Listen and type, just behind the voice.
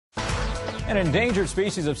An endangered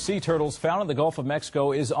species of sea turtles found in the Gulf of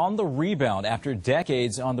Mexico is on the rebound after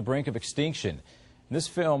decades on the brink of extinction. This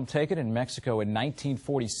film, taken in Mexico in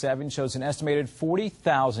 1947, shows an estimated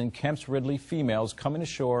 40,000 Kemp's Ridley females coming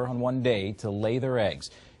ashore on one day to lay their eggs.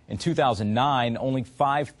 In 2009, only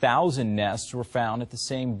 5,000 nests were found at the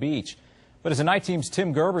same beach. But as the night team's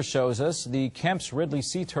Tim Gerber shows us, the Kemp's Ridley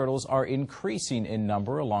sea turtles are increasing in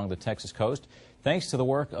number along the Texas coast, thanks to the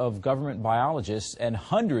work of government biologists and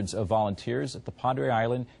hundreds of volunteers at the Padre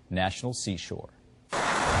Island National Seashore.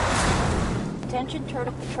 Attention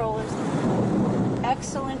turtle patrollers,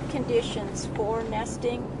 excellent conditions for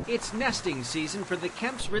nesting. It's nesting season for the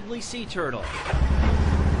Kemp's Ridley sea turtle.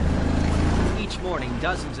 Each morning,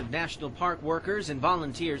 dozens of national park workers and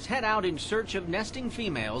volunteers head out in search of nesting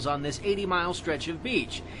females on this 80-mile stretch of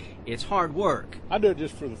beach. It's hard work. I do it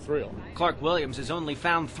just for the thrill. Clark Williams has only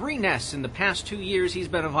found 3 nests in the past 2 years he's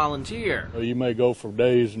been a volunteer. You may go for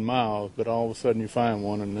days and miles, but all of a sudden you find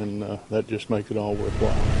one, and then that just makes it all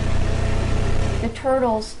worthwhile. The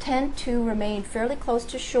turtles tend to remain fairly close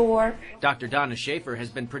to shore. Dr. Donna Schaefer has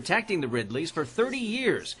been protecting the Ridleys for 30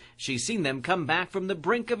 years. She's seen them come back from the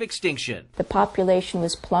brink of extinction. The population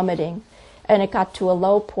was plummeting, and it got to a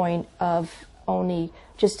low point of only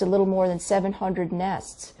just a little more than 700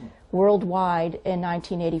 nests worldwide in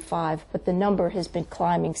 1985, but the number has been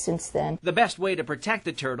climbing since then. The best way to protect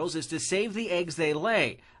the turtles is to save the eggs they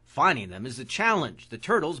lay. Finding them is the challenge. The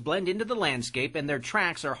turtles blend into the landscape and their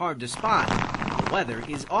tracks are hard to spot. The weather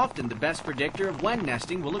is often the best predictor of when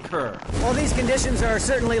nesting will occur. While these conditions are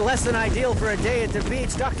certainly less than ideal for a day at the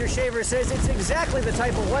beach, Dr. Schaefer says it's exactly the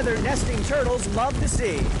type of weather nesting turtles love to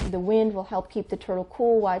see. The wind will help keep the turtle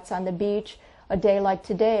cool while it's on the beach. A day like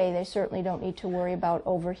today, they certainly don't need to worry about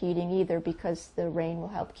overheating either, because the rain will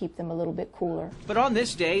help keep them a little bit cooler. But on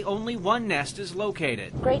this day, only 1 nest is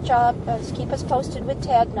located. Great job. Just keep us posted with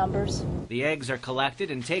tag numbers. The eggs are collected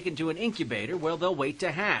and taken to an incubator where they'll wait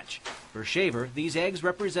to hatch. For Schaefer, these eggs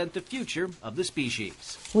represent the future of the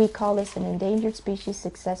species. We call this an endangered species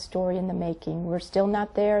success story in the making. We're still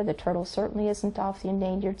not there. The turtle certainly isn't off the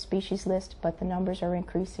endangered species list, but the numbers are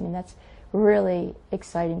increasing, and that's really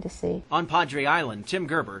exciting to see. On Padre Island, Tim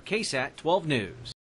Gerber, KSAT 12 News.